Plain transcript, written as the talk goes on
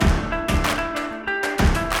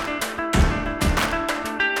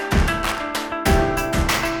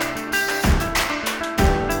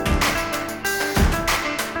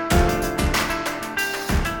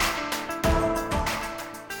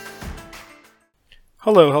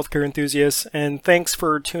Hello, healthcare enthusiasts, and thanks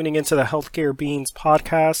for tuning into the Healthcare Beans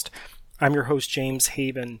podcast. I'm your host, James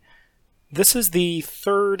Haven. This is the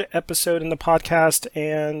third episode in the podcast,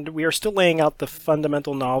 and we are still laying out the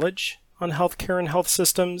fundamental knowledge on healthcare and health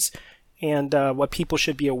systems and what people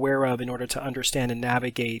should be aware of in order to understand and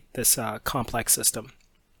navigate this complex system.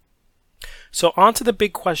 So, on to the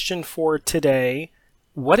big question for today.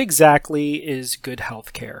 What exactly is good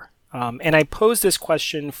healthcare? And I pose this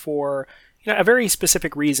question for a very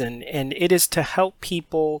specific reason, and it is to help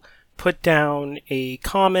people put down a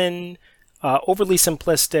common, overly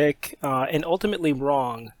simplistic, and ultimately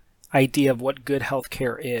wrong idea of what good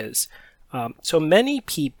healthcare is. So many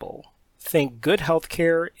people think good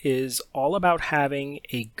healthcare is all about having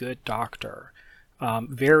a good doctor.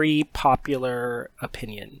 Very popular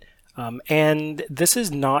opinion. And this is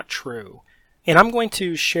not true. And I'm going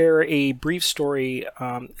to share a brief story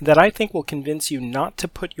that I think will convince you not to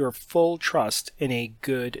put your full trust in a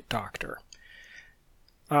good doctor.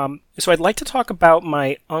 So I'd like to talk about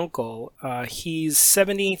my uncle. He's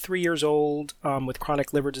 73 years old with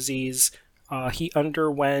chronic liver disease. He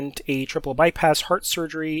underwent a triple bypass heart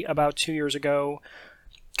surgery about 2 years ago,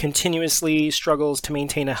 continuously struggles to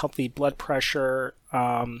maintain a healthy blood pressure.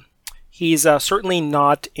 He's certainly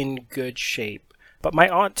not in good shape. But my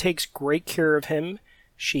aunt takes great care of him.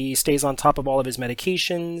 She stays on top of all of his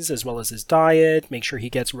medications as well as his diet, make sure he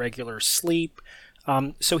gets regular sleep.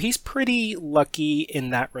 So he's pretty lucky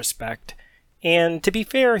in that respect. And to be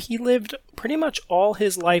fair, he lived pretty much all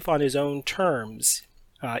his life on his own terms,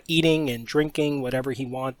 eating and drinking whatever he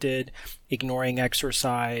wanted, ignoring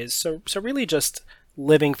exercise. So really just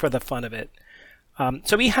living for the fun of it.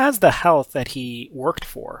 So he has the health that he worked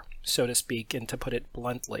for, so to speak, and to put it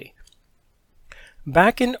bluntly.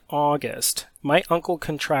 Back in August, my uncle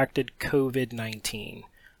contracted COVID-19.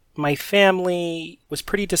 My family was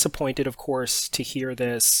pretty disappointed, of course, to hear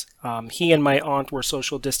this. He and my aunt were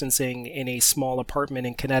social distancing in a small apartment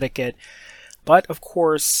in Connecticut. But, of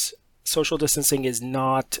course, social distancing is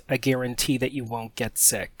not a guarantee that you won't get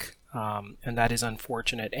sick. And that is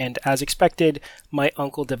unfortunate. And as expected, my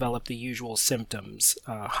uncle developed the usual symptoms,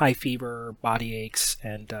 high fever, body aches,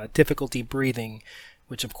 and difficulty breathing,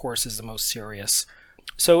 which of course is the most serious.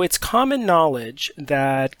 So it's common knowledge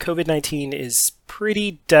that COVID-19 is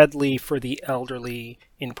pretty deadly for the elderly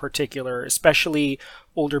in particular, especially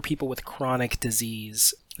older people with chronic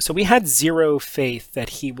disease. So we had zero faith that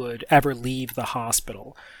he would ever leave the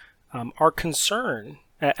hospital. Our concern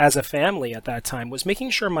as a family at that time was making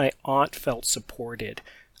sure my aunt felt supported,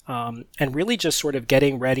 and really just sort of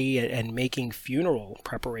getting ready and making funeral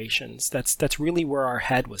preparations. That's really where our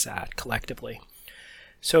head was at collectively.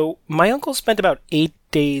 So my uncle spent about 8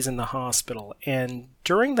 days in the hospital, and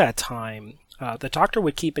during that time, the doctor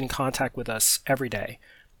would keep in contact with us every day,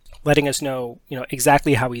 letting us know,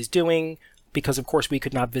 exactly how he's doing, because of course we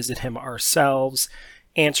could not visit him ourselves,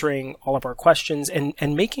 answering all of our questions,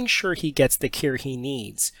 and making sure he gets the care he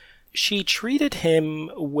needs. She treated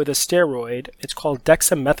him with a steroid. It's called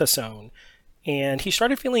dexamethasone, and he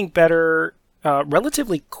started feeling better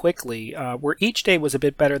relatively quickly, where each day was a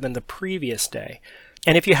bit better than the previous day.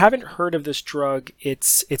 And if you haven't heard of this drug,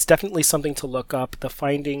 it's definitely something to look up. The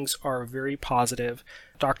findings are very positive.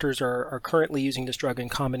 Doctors are currently using this drug in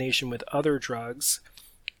combination with other drugs,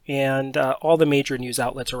 and all the major news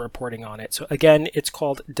outlets are reporting on it. So again, it's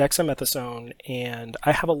called dexamethasone, and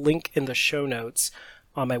I have a link in the show notes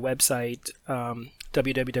on my website,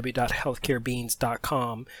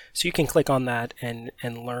 www.healthcarebeans.com, so you can click on that and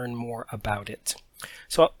learn more about it.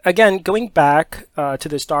 So again, going back to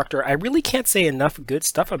this doctor, I really can't say enough good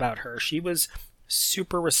stuff about her. She was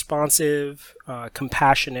super responsive,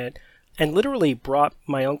 compassionate, and literally brought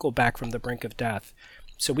my uncle back from the brink of death.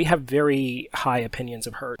 So we have very high opinions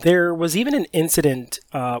of her. There was even an incident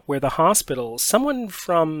where the hospital, someone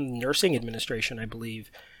from nursing administration, I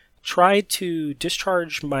believe, tried to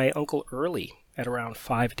discharge my uncle early at around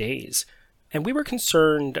 5 days. And we were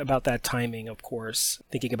concerned about that timing, of course,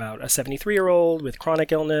 thinking about a 73-year-old with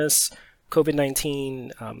chronic illness,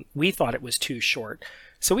 COVID-19. We thought it was too short.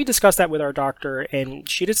 So we discussed that with our doctor, and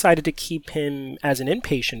she decided to keep him as an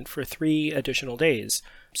inpatient for 3 additional days.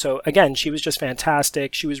 So again, she was just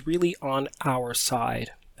fantastic. She was really on our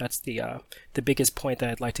side. That's the biggest point that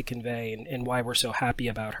I'd like to convey, and why we're so happy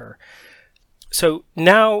about her. So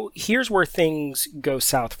now here's where things go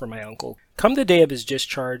south for my uncle. Come the day of his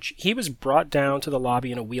discharge, he was brought down to the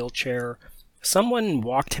lobby in a wheelchair. Someone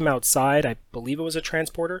walked him outside. I believe it was a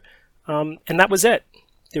transporter. And that was it.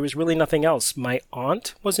 There was really nothing else. My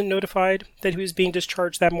aunt wasn't notified that he was being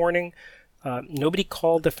discharged that morning. Nobody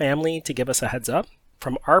called the family to give us a heads up.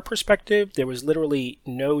 From our perspective, there was literally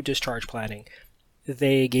no discharge planning.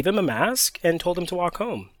 they gave him a mask and told him to walk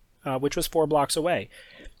home, which was 4 blocks away.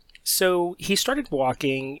 So he started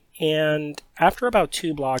walking, and after about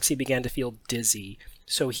 2 blocks, he began to feel dizzy.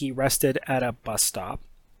 So he rested at a bus stop.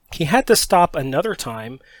 He had to stop another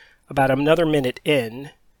time, about another minute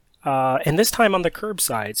in, and this time on the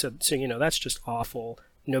curbside. So that's just awful.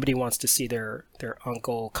 Nobody wants to see their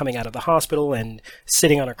uncle coming out of the hospital and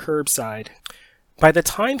sitting on a curbside. By the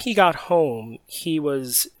time he got home, he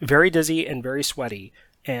was very dizzy and very sweaty,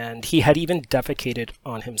 and he had even defecated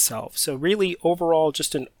on himself. So really, overall,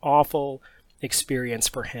 just an awful experience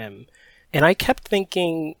for him. And I kept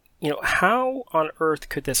thinking, how on earth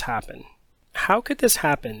could this happen? How could this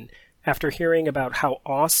happen after hearing about how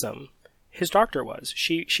awesome his doctor was?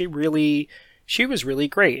 She was really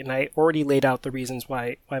great, and I already laid out the reasons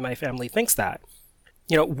why my family thinks that.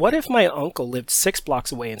 What if my uncle lived 6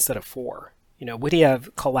 blocks away instead of 4? Would he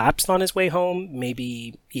have collapsed on his way home,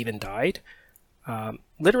 maybe even died?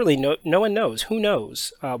 Literally, no one knows. Who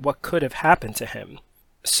knows what could have happened to him?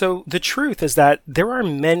 So the truth is that there are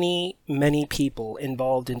many, many people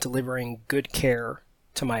involved in delivering good care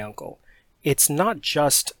to my uncle. It's not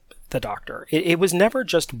just the doctor. It was never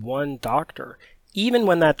just one doctor, even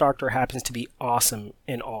when that doctor happens to be awesome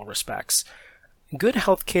in all respects. Good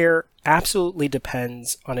healthcare absolutely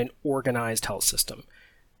depends on an organized health system.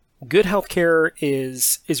 Good healthcare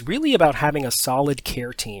is really about having a solid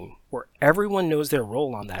care team where everyone knows their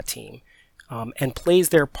role on that team and plays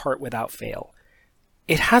their part without fail.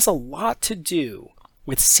 It has a lot to do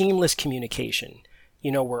with seamless communication,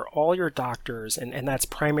 where all your doctors, and that's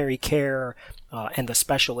primary care and the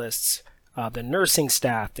specialists, the nursing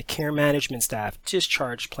staff, the care management staff,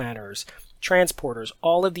 discharge planners, transporters,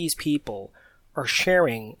 all of these people are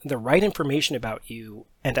sharing the right information about you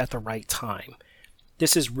and at the right time.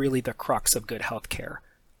 This is really the crux of good healthcare.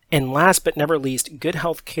 And last but never least, good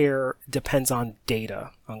healthcare depends on data,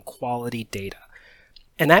 on quality data.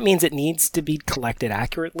 And that means it needs to be collected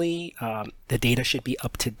accurately. The data should be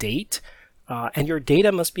up to date. And your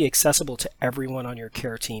data must be accessible to everyone on your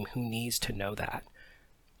care team who needs to know that.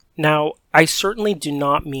 Now, I certainly do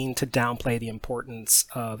not mean to downplay the importance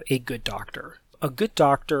of a good doctor. A good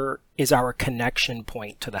doctor is our connection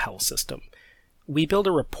point to the health system. We build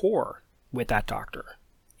a rapport with that doctor,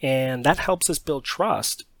 and that helps us build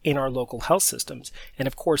trust in our local health systems. And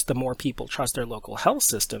of course, the more people trust their local health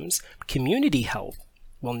systems, community health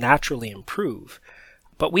will naturally improve.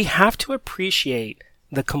 But we have to appreciate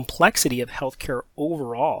the complexity of healthcare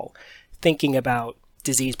overall, thinking about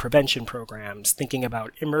disease prevention programs, thinking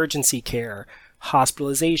about emergency care,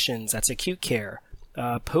 hospitalizations, that's acute care,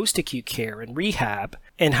 post-acute care and rehab,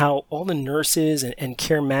 and how all the nurses and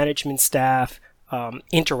care management staff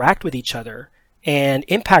interact with each other and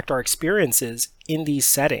impact our experiences in these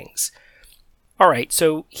settings. All right,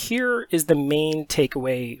 so here is the main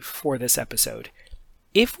takeaway for this episode.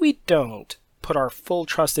 If we don't put our full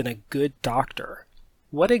trust in a good doctor,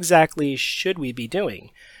 what exactly should we be doing?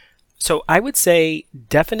 So I would say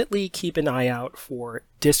definitely keep an eye out for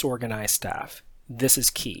disorganized staff. This is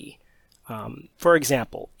key. For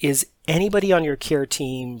example, is anybody on your care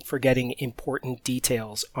team forgetting important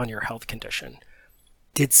details on your health condition?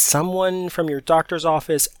 Did someone from your doctor's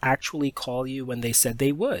office actually call you when they said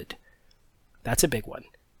they would? That's a big one.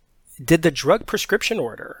 Did the drug prescription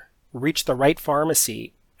order reach the right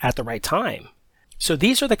pharmacy at the right time? So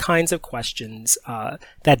these are the kinds of questions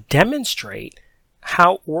that demonstrate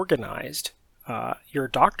how organized your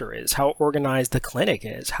doctor is, how organized the clinic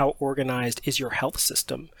is, how organized is your health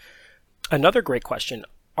system. Another great question,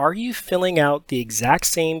 are you filling out the exact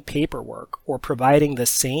same paperwork or providing the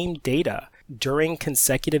same data during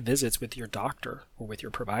consecutive visits with your doctor or with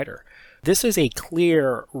your provider? This is a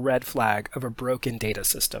clear red flag of a broken data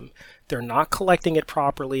system. They're not collecting it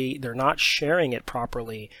properly, they're not sharing it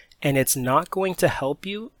properly, and it's not going to help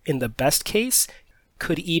you in the best case,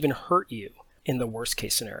 could even hurt you in the worst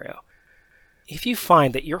case scenario. If you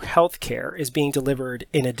find that your healthcare is being delivered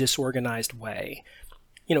in a disorganized way,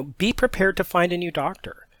 be prepared to find a new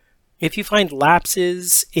doctor. If you find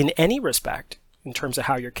lapses in any respect in terms of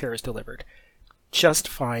how your care is delivered, just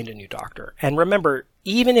find a new doctor. And remember,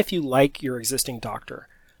 even if you like your existing doctor,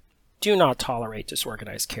 do not tolerate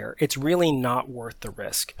disorganized care. It's really not worth the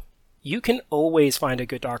risk. You can always find a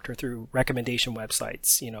good doctor through recommendation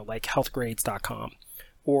websites, like healthgrades.com,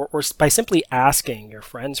 or by simply asking your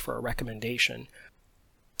friends for a recommendation.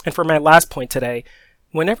 And for my last point today,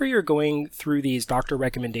 whenever you're going through these doctor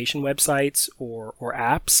recommendation websites or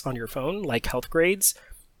apps on your phone, like Healthgrades,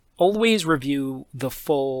 always review the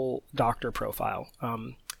full doctor profile.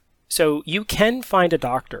 So you can find a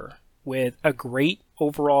doctor with a great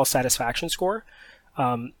overall satisfaction score,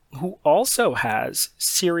 who also has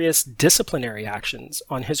serious disciplinary actions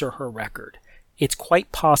on his or her record. It's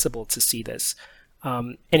quite possible to see this.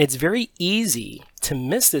 And it's very easy to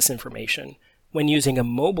miss this information when using a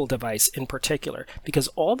mobile device in particular, because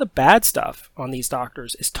all the bad stuff on these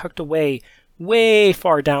doctors is tucked away way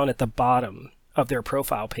far down at the bottom of their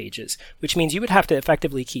profile pages, which means you would have to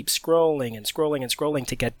effectively keep scrolling and scrolling and scrolling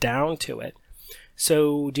to get down to it.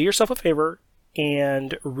 So do yourself a favor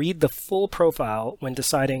and read the full profile when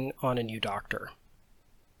deciding on a new doctor.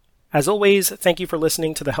 As always, thank you for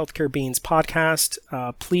listening to the Healthcare Beans podcast.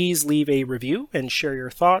 Please leave a review and share your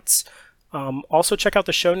thoughts. Also, check out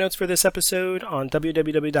the show notes for this episode on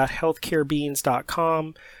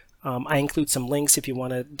www.healthcarebeans.com. I include some links if you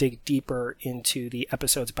want to dig deeper into the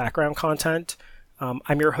episode's background content.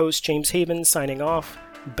 I'm your host, James Haven, signing off.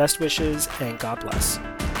 Best wishes and God bless.